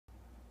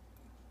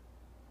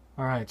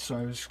Alright, so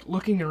I was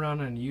looking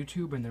around on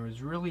YouTube and there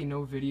was really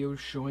no videos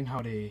showing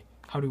how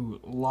to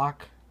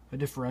lock a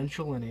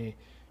differential in a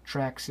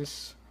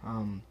Traxxas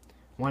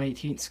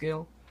 1/18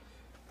 scale.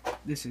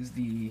 This is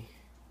the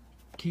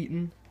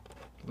Keaton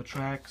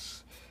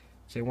Traxxas.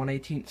 It's a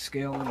 1/18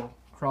 scale little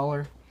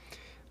crawler.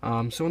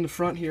 So in the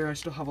front here I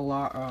still have a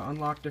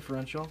unlocked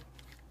differential.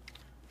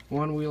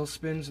 One wheel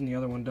spins and the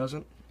other one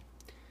doesn't.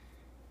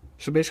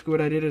 So basically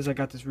what I did is I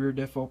got this rear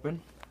diff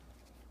open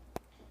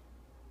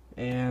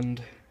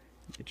and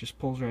it just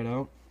pulls right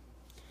out.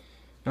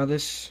 Now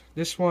this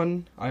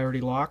one I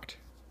already locked.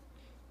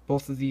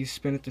 Both of these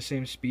spin at the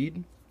same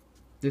speed.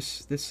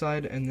 This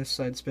side and this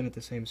side spin at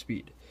the same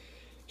speed.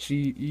 So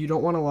you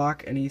don't want to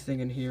lock anything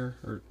in here,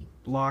 or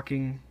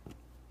locking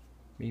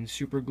means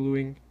super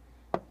gluing.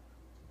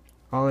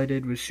 All I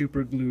did was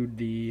super glued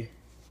the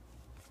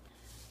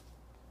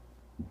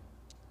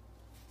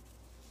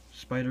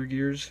spider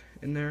gears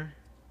in there.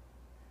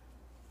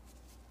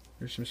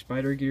 There's some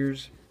spider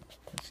gears.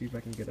 Let's see if I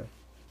can get a...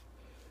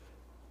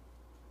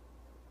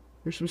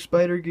 There's some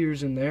spider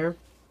gears in there.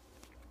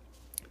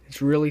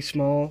 It's really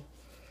small.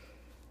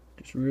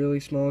 Just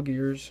really small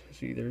gears.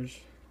 See, there's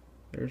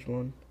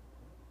one.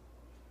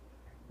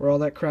 Where all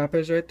that crap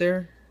is right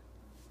there,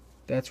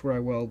 that's where I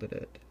welded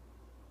it.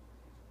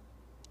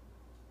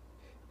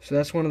 So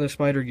that's one of the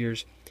spider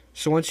gears.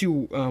 So once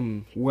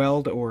you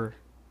weld or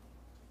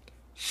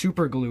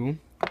super glue,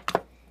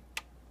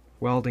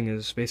 welding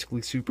is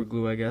basically super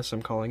glue, I guess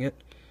I'm calling it.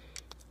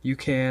 You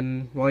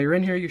can, while you're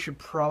in here, you should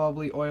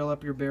probably oil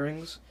up your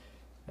bearings.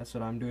 That's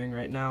what I'm doing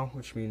right now,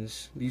 which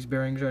means these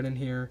bearings right in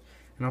here,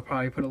 and I'll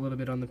probably put a little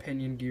bit on the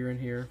pinion gear in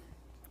here.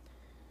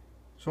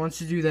 So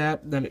once you do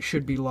that, then it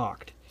should be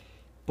locked.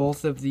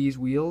 Both of these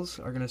wheels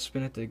are going to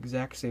spin at the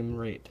exact same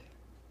rate,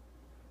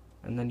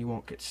 and then you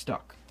won't get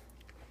stuck.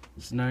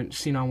 So now,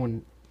 see, now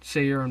when,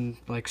 say you're in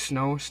like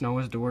snow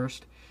is the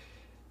worst.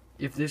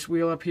 If this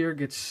wheel up here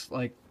gets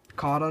like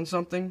caught on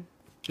something,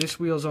 this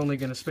wheel's only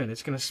going to spin.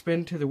 It's going to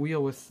spin to the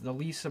wheel with the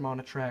least amount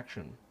of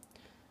traction.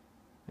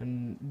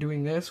 And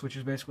doing this, which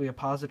is basically a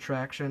positive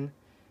traction,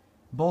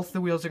 both the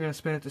wheels are going to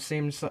spin at the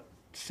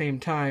same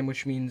time,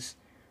 which means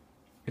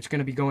it's going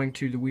to be going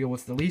to the wheel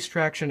with the least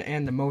traction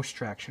and the most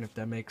traction, if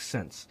that makes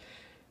sense.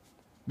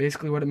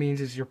 Basically what it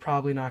means is you're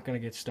probably not going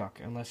to get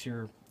stuck unless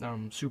your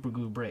super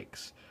glue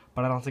breaks.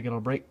 But I don't think it'll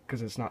break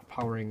because it's not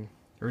powering,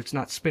 or it's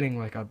not spinning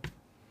like a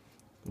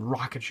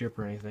rocket ship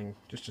or anything,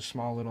 just a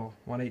small little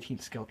 1/18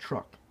 scale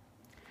truck.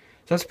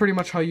 So that's pretty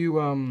much how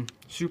you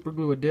super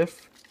glue a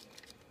diff.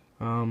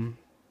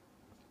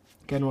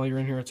 Again, while you're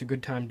in here, it's a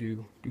good time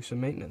to do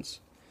some maintenance.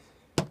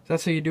 So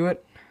that's how you do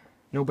it.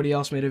 Nobody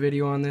else made a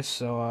video on this,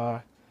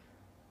 so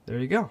there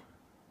you go.